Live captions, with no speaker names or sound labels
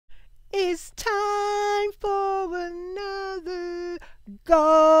It's time for another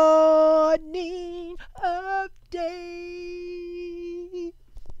gardening update.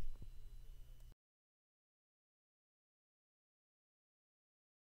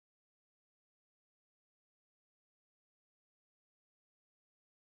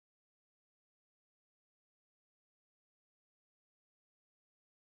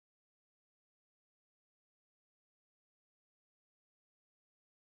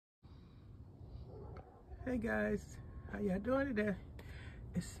 Hey guys, how y'all doing today?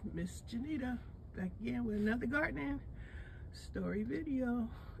 It's Miss Janita back again with another gardening story video,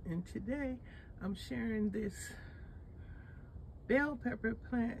 and today I'm sharing this bell pepper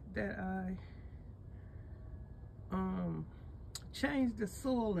plant that I changed the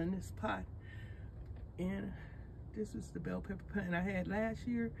soil in this pot. And this is the bell pepper plant I had last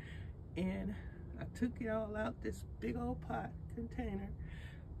year, and I took it all out this big old pot container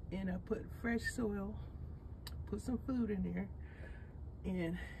and I put fresh soil, put some food in there,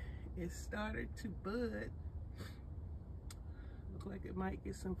 and it started to bud. Look like it might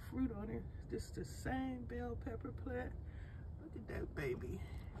get some fruit on it. This is the same bell pepper plant. Look at that baby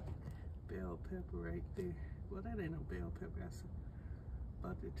bell pepper right there. Well, that ain't no bell pepper. That's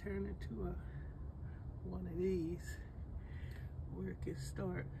about to turn into one of these where it can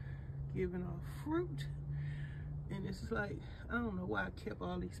start giving off fruit. And it's like, I don't know why I kept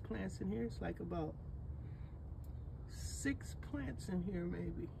all these plants in here. It's like about 6 plants in here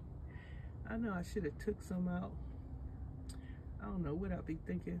maybe. I know I should have took some out. I don't know what I'll be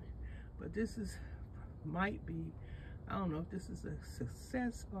thinking, but this might be, I don't know if this is a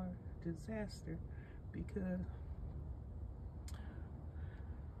success or disaster, because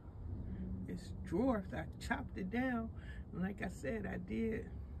it's dwarfed. I chopped it down, and like I said, I did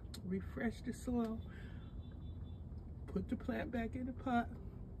refresh the soil, put the plant back in the pot,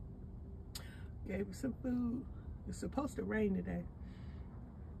 gave it some food. It's supposed to rain today.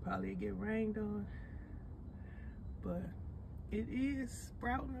 Probably get rained on, but it is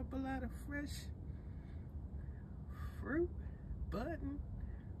sprouting up a lot of fresh fruit, budding.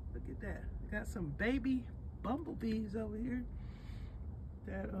 Look at that. Got some baby bumblebees over here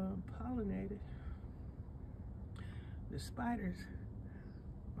that pollinated. The spiders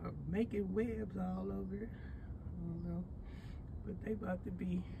are making webs all over it. I don't know, but they about to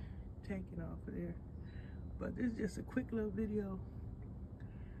be taken off of there. But this is just a quick little video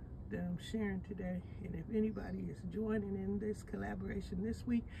that I'm sharing today, and if anybody is joining in this collaboration this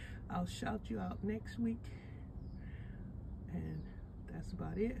week, I'll shout you out next week. And that's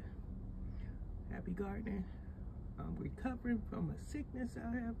about it. Happy gardening. I'm recovering from a sickness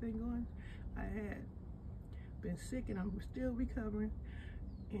I have been going. I had been sick and I'm still recovering.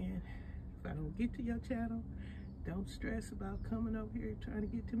 And if I don't get to your channel, don't stress about coming over here trying to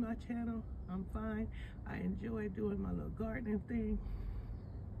get to my channel. I'm fine. I enjoy doing my little gardening thing,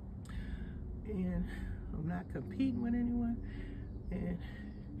 and I'm not competing with anyone. And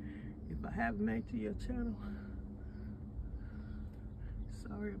if I haven't made to your channel,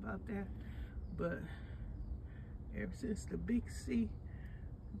 sorry about that. But ever since the big C,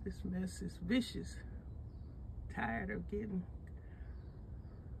 this mess is vicious. Tired of getting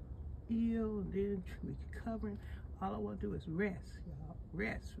ill and then recovering. All I want to do is rest, y'all.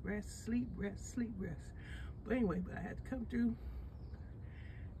 Rest, sleep, rest, sleep, rest. But anyway, but I had to come through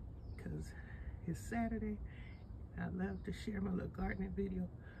because it's Saturday. I love to share my little gardening video,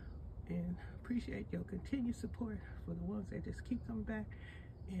 and appreciate your continued support for the ones that just keep coming back.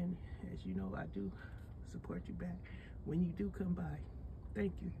 And as you know, I do support you back when you do come by.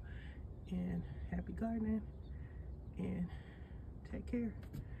 Thank you, and happy gardening, and take care.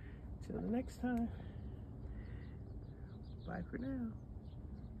 Till the next time. Bye for now.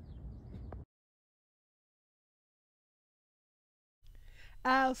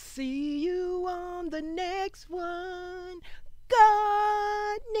 I'll see you on the next one.